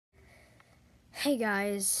Hey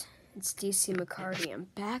guys, it's DC McCarty. I'm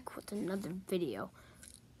back with another video.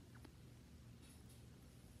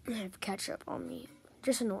 I have ketchup on me.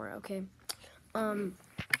 Just ignore it, okay? I'm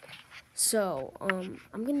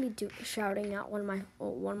gonna be shouting out one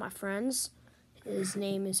of my friends. His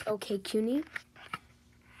name is Kueny,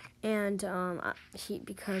 and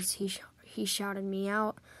because he shouted me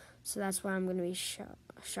out, so that's why I'm gonna be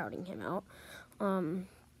shouting him out.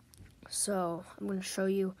 So I'm gonna show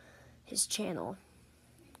you his channel.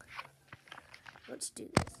 Let's do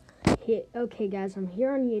this. Okay guys, I'm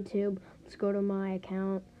here on YouTube. Let's go to my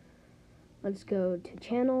account. Let's go to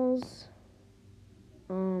channels.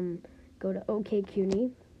 Go to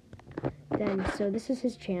Kueny. So this is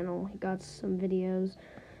his channel. He got some videos,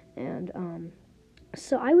 and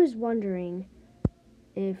so I was wondering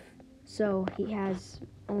if he has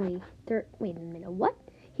only wait a minute, what?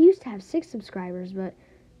 He used to have 6 subscribers, but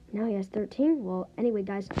now he has 13. Well, anyway,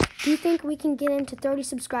 guys, do you think we can get into 30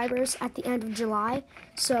 subscribers at the end of July?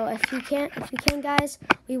 So if you can, guys,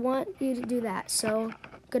 we want you to do that. So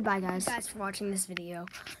goodbye, guys. Thanks for watching this video.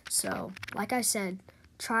 So, like I said,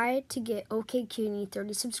 try to get Kueny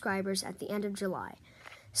 30 subscribers at the end of July.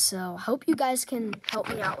 So hope you guys can help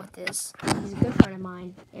me out with this. He's a good friend of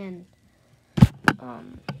mine, and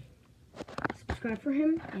subscribe for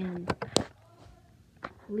him and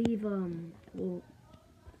leave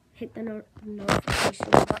hit the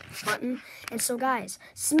notification button. And so guys,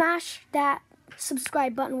 smash that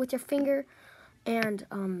subscribe button with your finger, and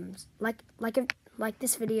like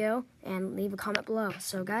this video, and leave a comment below.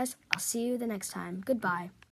 So guys, I'll see you the next time. Goodbye.